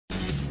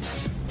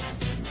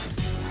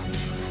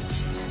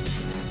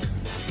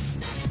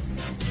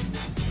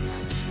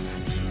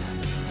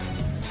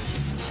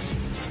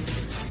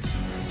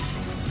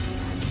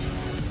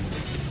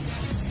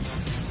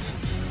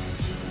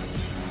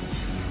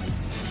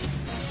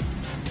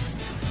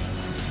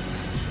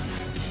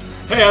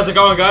Hey, how's it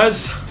going,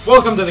 guys?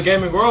 Welcome to the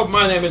gaming world.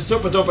 My name is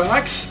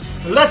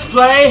SuperDuperHex. Let's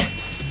play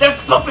There's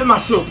Poop in My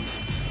Soup.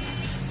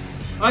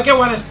 I get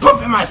why there's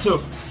poop in my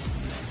soup.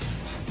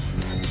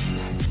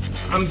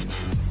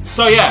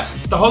 So yeah,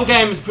 the whole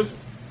game is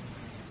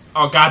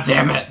oh, god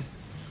damn it.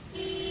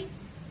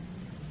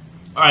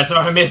 Alright, so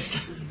I missed.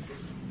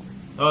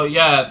 Oh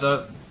yeah,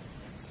 the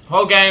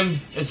whole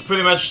game is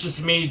pretty much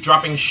just me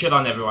dropping shit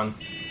on everyone.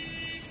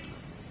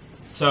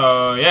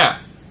 So yeah.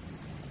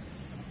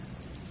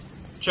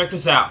 Check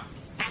this out.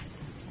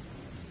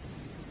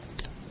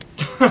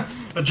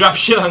 I drop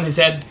shit on his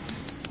head.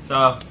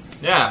 So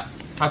yeah,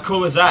 how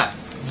cool is that?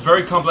 It's a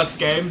very complex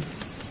game.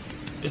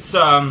 It's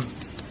kind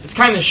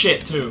of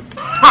shit too.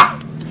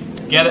 Ha!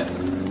 Get it?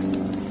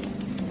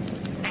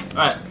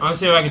 Alright, I want to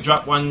see if I can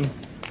drop one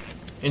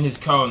in his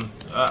cone.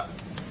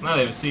 Not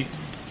even see.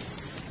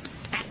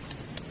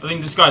 I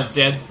think this guy's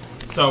dead,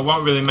 so it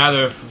won't really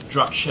matter if I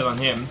drop shit on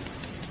him.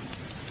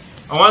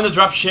 I wanted to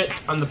drop shit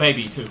on the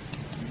baby too.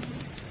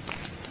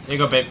 There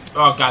you go, babe.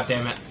 Oh, god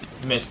damn it.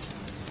 Missed.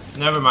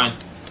 Never mind.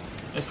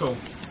 It's cool.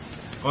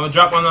 I want to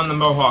drop one on the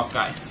Mohawk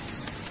guy.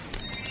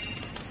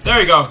 There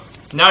you go.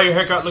 Now your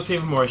haircut looks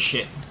even more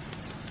shit.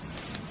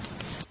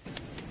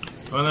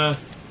 What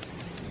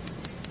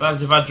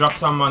happens if I drop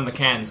some on the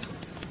cans?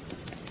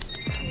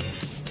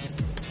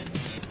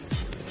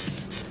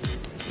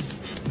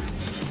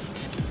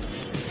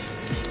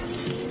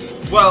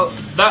 Well,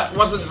 that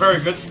wasn't very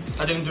good.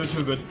 I didn't do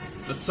too good.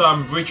 Let's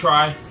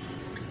retry.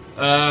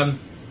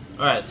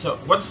 Alright, so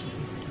what's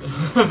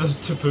the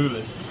to-do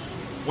list?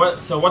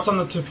 What's on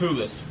the to-do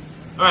list?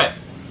 Alright.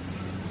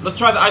 Let's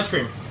try the ice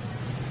cream.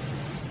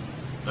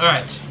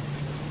 Alright.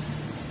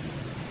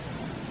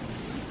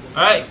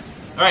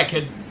 Alright,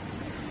 kid.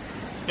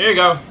 Here you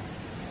go.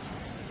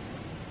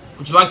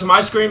 Would you like some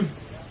ice cream?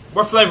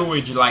 What flavor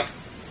would you like?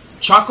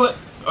 Chocolate?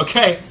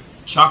 Okay.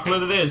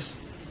 Chocolate it is.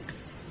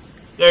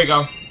 There you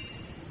go.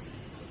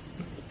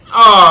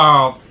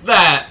 Oh,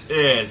 that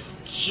is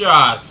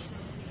just...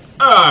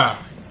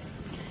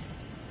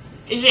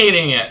 He's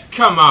eating it.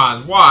 Come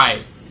on,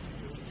 why?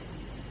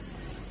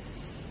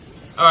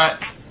 Alright.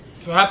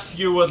 Perhaps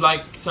you would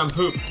like some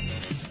poop.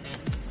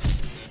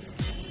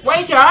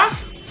 Waiter!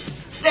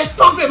 There's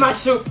poop in my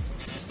soup!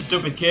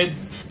 Stupid kid.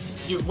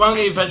 You won't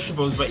eat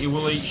vegetables, but you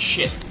will eat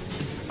shit.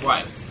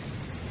 Why?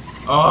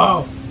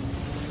 Oh!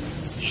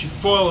 She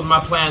foiled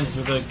my plans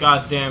with a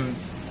goddamn...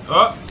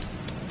 Oh!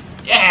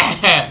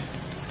 Yeah!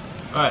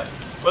 Alright,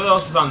 what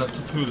else is on the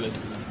to-do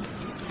list?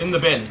 In the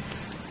bin.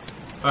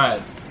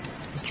 Alright.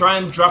 Let's try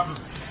and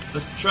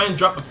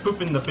drop a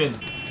poop in the bin.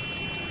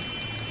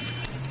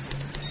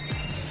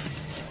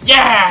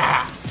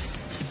 Yeah!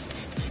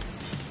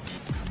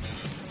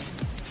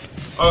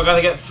 Oh, I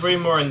gotta get 3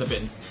 more in the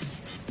bin.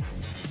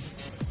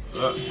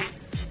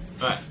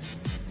 Alright.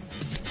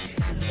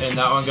 And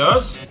that one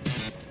goes.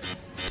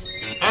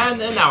 And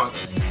then that one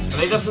goes. I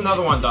think that's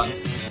another one done.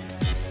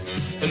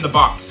 In the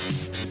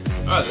box.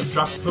 Alright, let's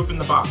drop poop in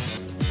the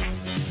box.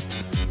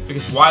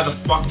 Because why the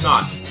fuck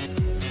not?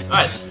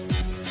 Alright.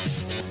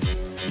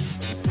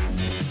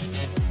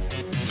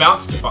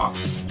 Bounce to box.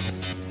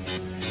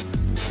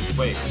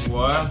 Wait,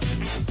 what?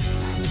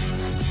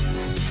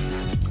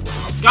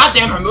 God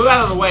damn it, move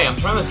out of the way. I'm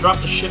trying to drop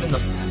the shit in the...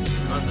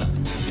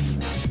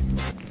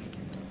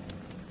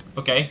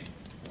 Okay.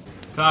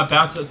 Can I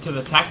bounce it to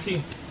the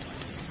taxi?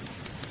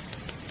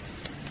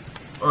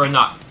 Or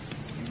not?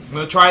 I'm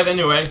gonna try it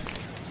anyway.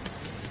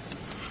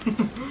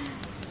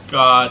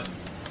 God.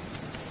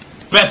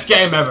 Best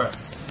game ever.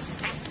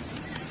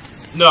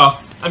 No,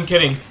 I'm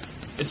kidding.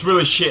 It's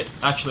really shit,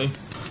 actually.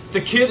 The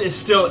kid is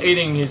still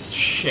eating his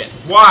shit.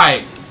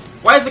 Why?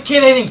 Why is the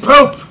kid eating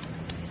poop?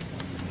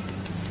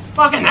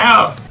 Fucking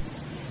hell!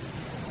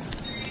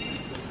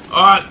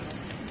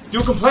 You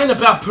complain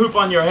about poop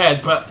on your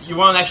head, but you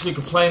won't actually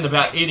complain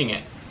about eating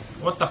it.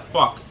 What the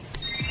fuck?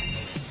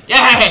 Yay!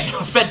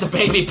 I fed the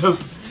baby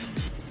poop!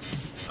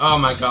 Oh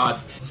my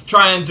god. Let's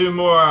try and do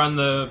more on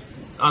the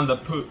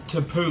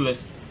to-poo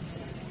list.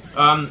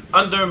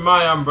 Under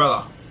my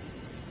umbrella.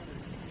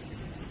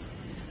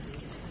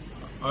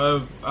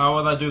 How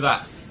would I do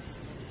that?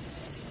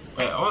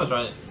 Wait, I wanna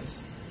try this.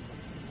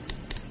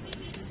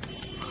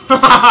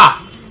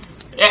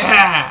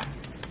 Yeah!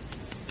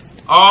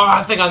 Oh,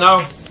 I think I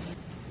know.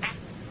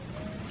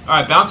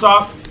 Alright, bounce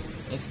off.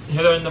 Let's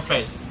hit her in the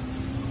face.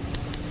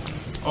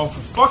 Oh,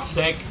 for fuck's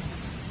sake.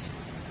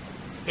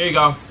 Here you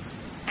go.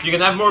 You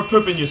can have more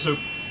poop in your soup.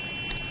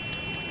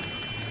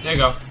 There you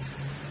go.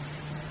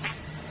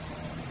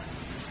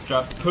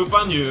 Drop poop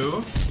on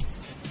you.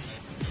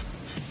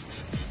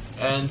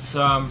 And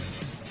some...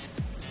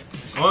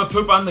 I want to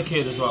poop on the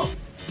kid as well.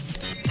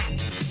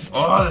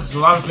 Oh, there's a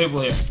lot of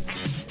people here.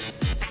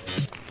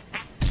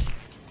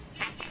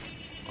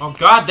 Oh,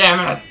 god damn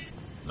it!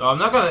 No, I'm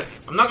not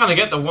gonna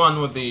get the one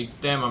with the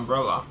damn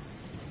umbrella.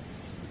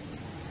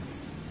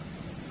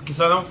 Because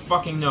I don't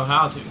fucking know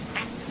how to.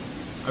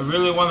 I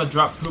really want to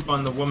drop poop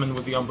on the woman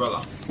with the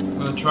umbrella. I'm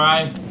gonna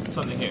try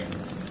something here.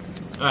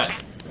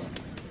 Alright.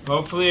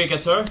 Hopefully it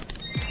gets her.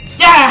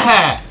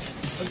 Yeah!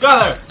 I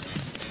got her!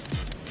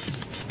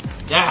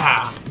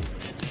 Yeah!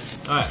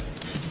 Alright.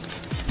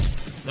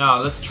 Now,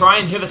 let's try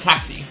and hit a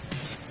taxi.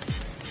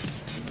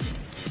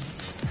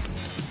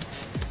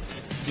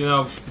 You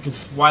know,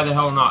 because why the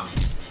hell not?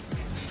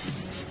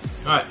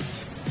 Alright.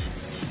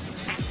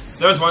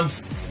 There's one.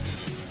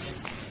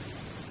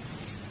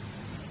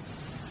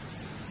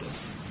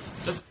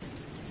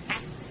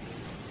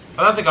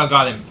 I don't think I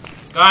got him.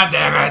 God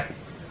damn it!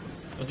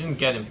 I didn't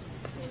get him.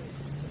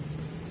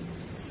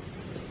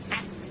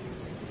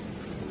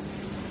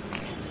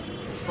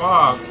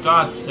 For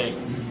God's sake.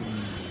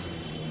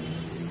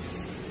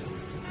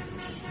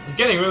 I'm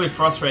getting really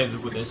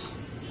frustrated with this.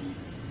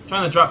 I'm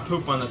trying to drop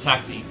poop on the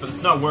taxi, but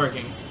it's not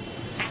working.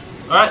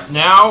 Alright,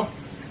 now.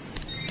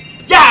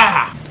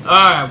 Yeah!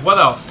 Alright, what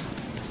else?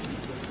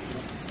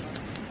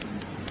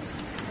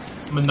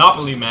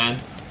 Monopoly Man.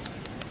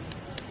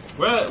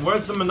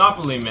 Where's the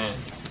Monopoly Man?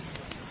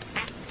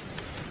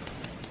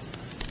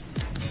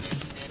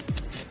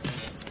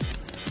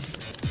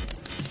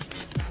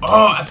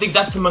 Oh, I think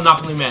that's the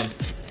Monopoly Man.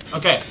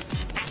 Okay.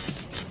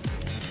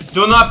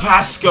 Do not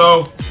pass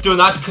go. Do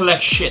not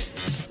collect shit.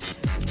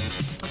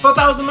 I thought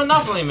that was the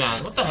Monopoly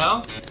Man. What the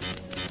hell?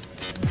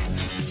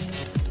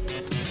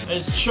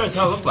 It sure as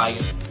hell looked like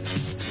it.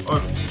 Or,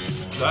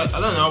 I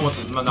don't know what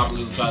the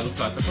Monopoly guy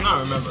looks like. I cannot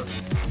remember.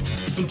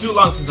 It's been too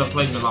long since I've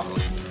played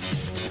Monopoly.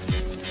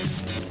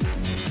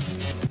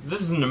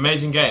 This is an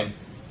amazing game.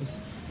 It's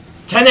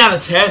 10 out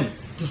of 10.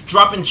 Just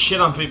dropping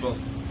shit on people.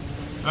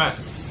 Alright.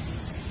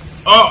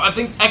 Oh, I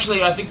think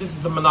this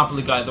is the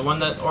Monopoly guy, the one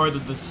that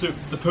ordered the soup,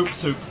 the poop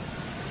soup.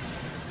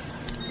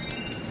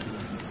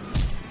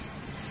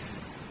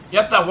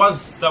 Yep, that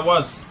was.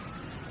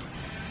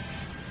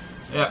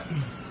 Yep,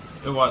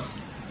 it was.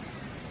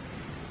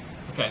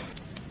 Okay.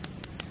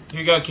 Here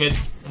you go, kid.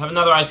 Have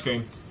another ice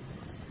cream.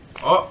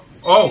 Oh,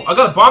 I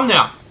got a bomb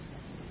now.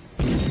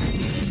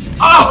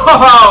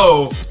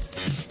 Oh!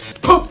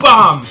 Poop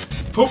bomb!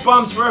 Poop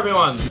bombs for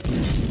everyone!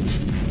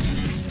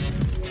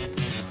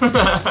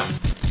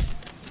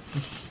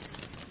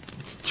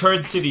 It's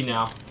Turd City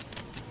now.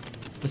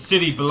 The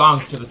city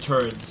belongs to the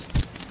turds.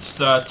 It's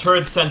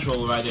Turd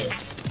Central right here.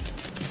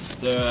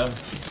 They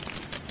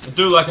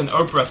do like an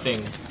Oprah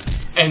thing.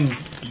 And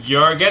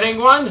you're getting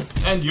one?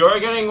 And you're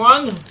getting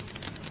one?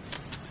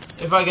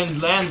 If I can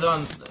land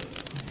on...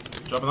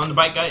 Drop it on the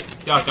bike guy?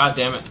 Oh, God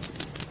damn it.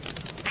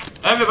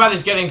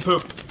 Everybody's getting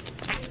poop.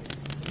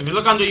 If you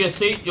look under your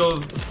seat,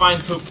 you'll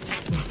find poop.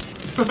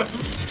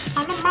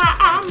 Under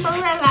my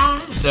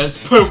umbrella. There's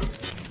poop.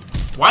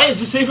 Why is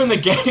this even the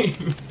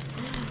game?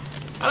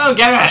 I don't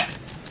get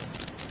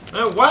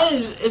it. Why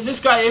is this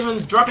guy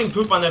even dropping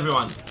poop on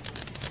everyone?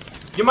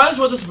 You might as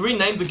well just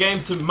rename the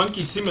game to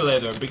Monkey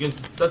Simulator,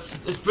 because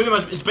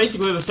it's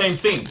basically the same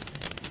thing.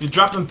 You're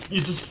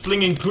just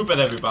flinging poop at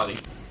everybody.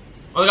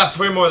 Oh, I got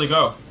 3 more to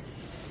go.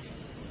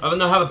 I don't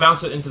know how to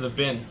bounce it into the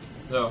bin,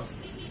 though.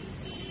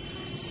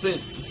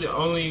 It's the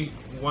only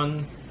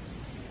one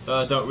that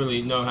I don't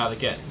really know how to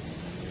get.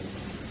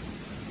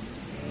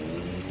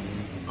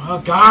 Oh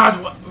God!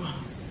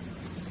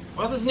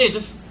 What doesn't it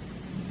just?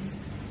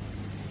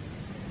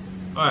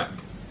 All right.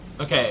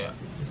 Okay.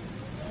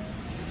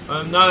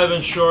 I'm not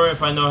even sure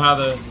if I know how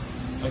to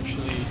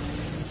actually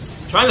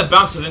trying to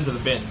bounce it into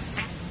the bin.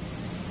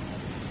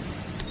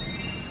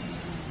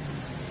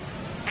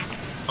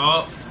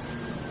 Oh.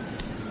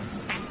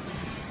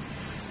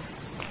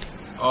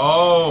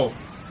 Oh.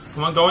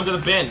 Come on, go into the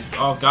bin.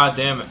 Oh, God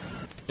damn it.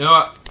 You know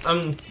what?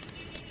 I'm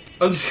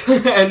just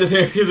gonna end it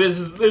here. This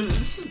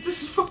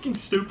is fucking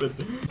stupid.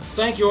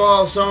 Thank you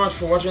all so much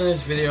for watching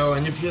this video,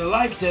 and if you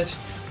liked it,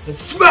 then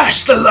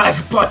smash the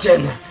like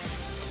button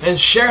and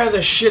share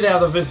the shit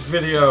out of this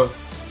video,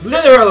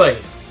 literally,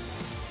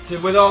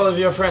 with all of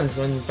your friends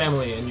and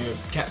family and your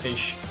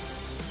catfish.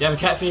 You have a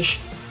catfish?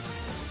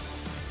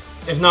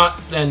 If not,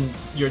 then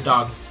your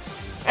dog.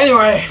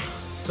 Anyway,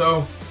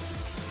 so,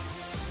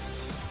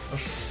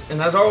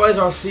 and as always,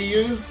 I'll see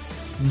you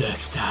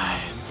next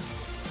time.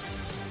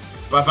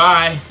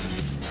 Bye-bye.